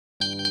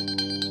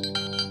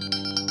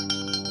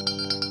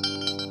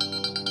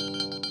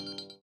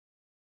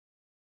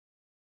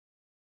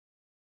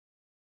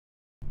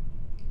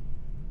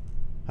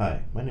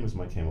Hi, my name is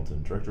Mike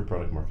Hamilton, Director of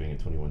Product Marketing at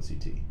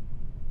 21CT.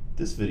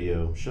 This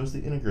video shows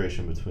the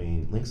integration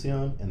between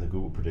LYNXeon and the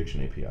Google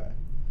Prediction API.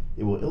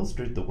 It will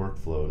illustrate the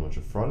workflow in which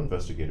a fraud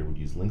investigator would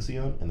use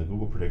LYNXeon and the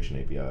Google Prediction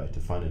API to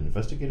find an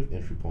investigative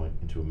entry point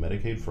into a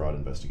Medicaid fraud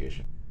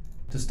investigation.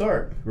 To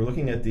start, we're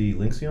looking at the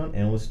LYNXeon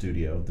Analyst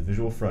Studio, the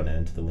visual front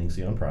end to the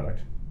LYNXeon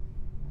product,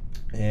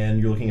 and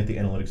you're looking at the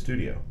Analytics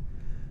Studio.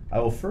 I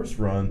will first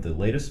run the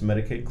latest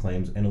Medicaid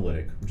claims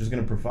analytic, which is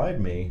going to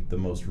provide me the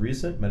most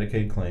recent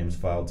Medicaid claims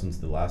filed since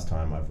the last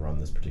time I've run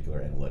this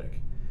particular analytic.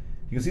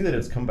 You can see that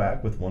it's come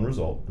back with one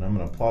result, and I'm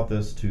going to plot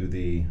this to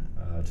the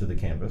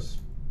canvas.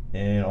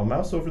 And I'll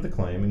mouse over the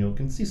claim, and you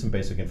can see some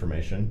basic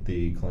information: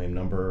 the claim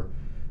number,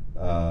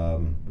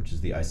 which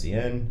is the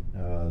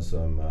ICN,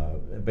 some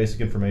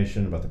basic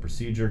information about the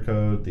procedure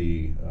code,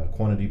 the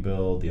quantity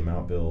billed, the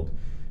amount billed.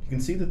 You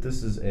can see that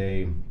this is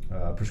a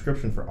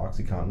prescription for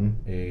OxyContin,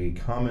 a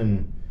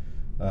common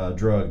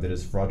drug that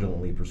is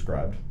fraudulently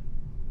prescribed.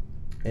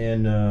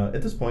 And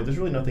at this point, there's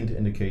really nothing to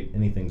indicate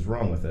anything's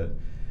wrong with it.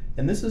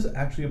 And this is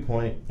actually a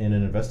point in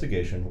an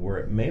investigation where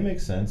it may make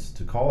sense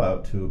to call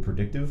out to a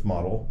predictive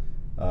model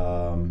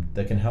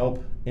that can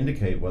help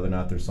indicate whether or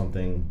not there's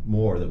something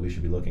more that we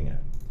should be looking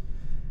at.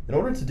 In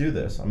order to do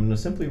this, I'm going to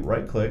simply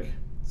right-click,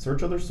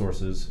 search other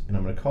sources, and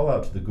I'm going to call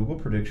out to the Google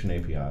Prediction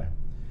API.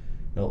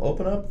 It'll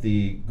open up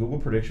the Google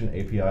Prediction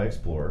API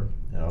Explorer,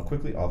 and I'll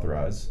quickly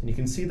authorize. And you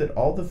can see that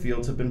all the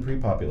fields have been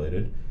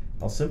pre-populated.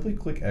 I'll simply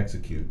click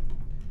Execute.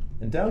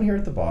 And down here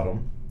at the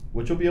bottom,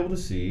 what you'll be able to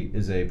see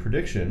is a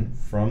prediction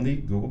from the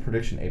Google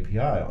Prediction API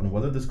on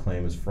whether this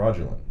claim is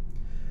fraudulent.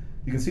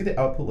 You can see the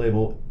output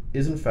label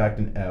is in fact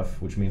an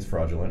F, which means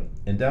fraudulent.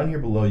 And down here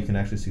below, you can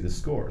actually see the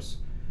scores.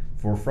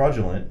 For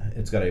fraudulent,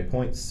 it's got a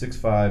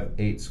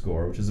 0.658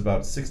 score, which is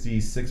about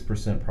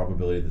 66%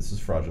 probability that this is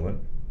fraudulent.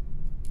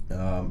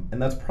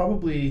 And that's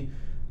probably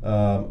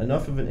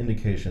enough of an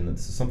indication that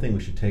this is something we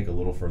should take a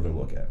little further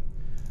look at.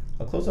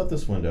 I'll close out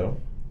this window.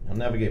 I'll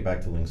navigate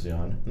back to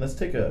LYNXeon, and let's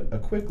take a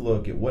quick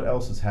look at what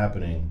else is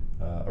happening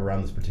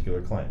around this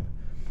particular claim.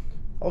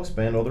 I'll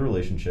expand all the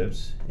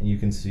relationships, and you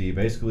can see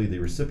basically the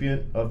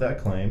recipient of that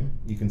claim.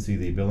 You can see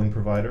the billing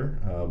provider,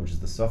 which is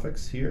the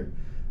suffix here,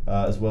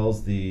 as well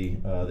as the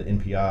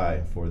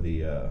NPI for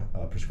the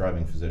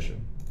prescribing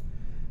physician.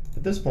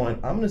 At this point,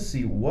 I'm going to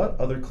see what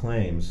other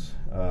claims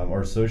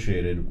are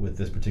associated with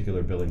this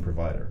particular billing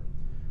provider.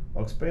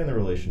 I'll expand the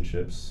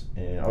relationships,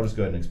 and I'll just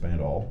go ahead and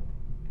expand all.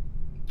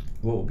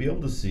 What we'll be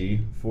able to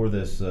see for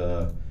this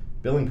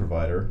billing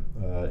provider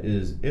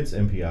is its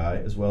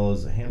NPI, as well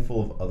as a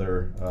handful of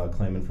other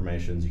claim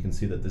informations. You can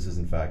see that this is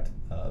in fact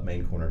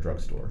Main Corner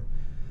Drugstore.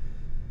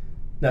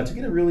 Now, to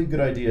get a really good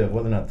idea of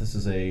whether or not this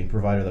is a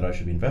provider that I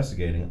should be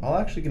investigating, I'll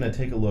actually going to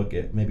take a look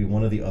at maybe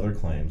one of the other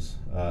claims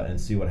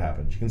and see what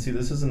happens. You can see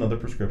this is another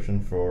prescription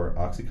for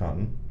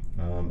OxyContin,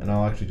 and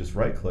I'll actually just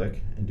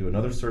right-click and do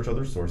another search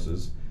other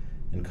sources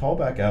and call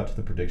back out to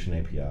the Prediction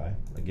API.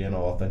 Again,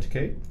 I'll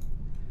authenticate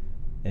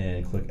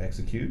and click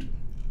Execute.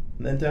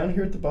 And then down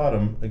here at the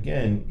bottom,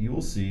 again, you will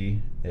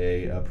see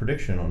a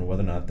prediction on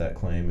whether or not that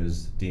claim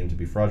is deemed to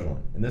be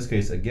fraudulent. In this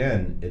case,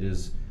 again,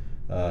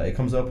 it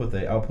comes up with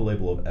an output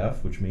label of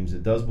F, which means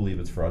it does believe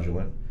it's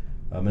fraudulent.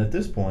 And at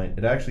this point,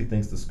 it actually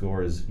thinks the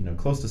score is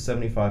close to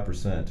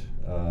 75%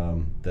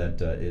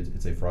 that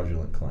it's a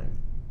fraudulent claim.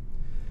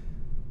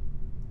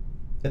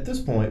 At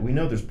this point, we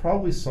know there's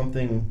probably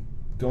something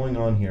going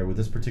on here with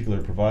this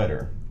particular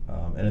provider.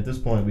 And at this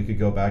point, we could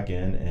go back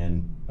in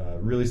and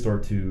really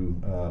start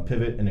to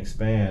pivot and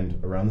expand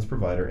around this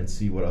provider and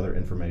see what other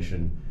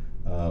information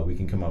we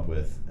can come up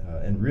with,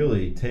 and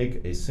really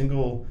take a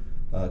single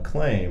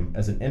claim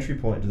as an entry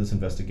point into this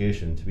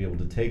investigation to be able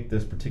to take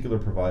this particular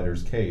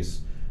provider's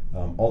case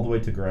all the way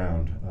to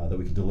ground, that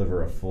we can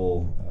deliver a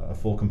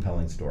full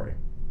compelling story.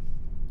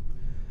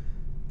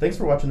 Thanks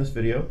for watching this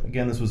video.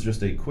 Again, this was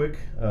just a quick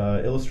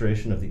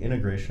illustration of the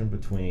integration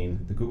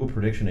between the Google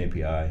Prediction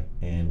API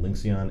and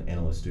LYNXeon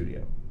Analyst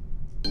Studio.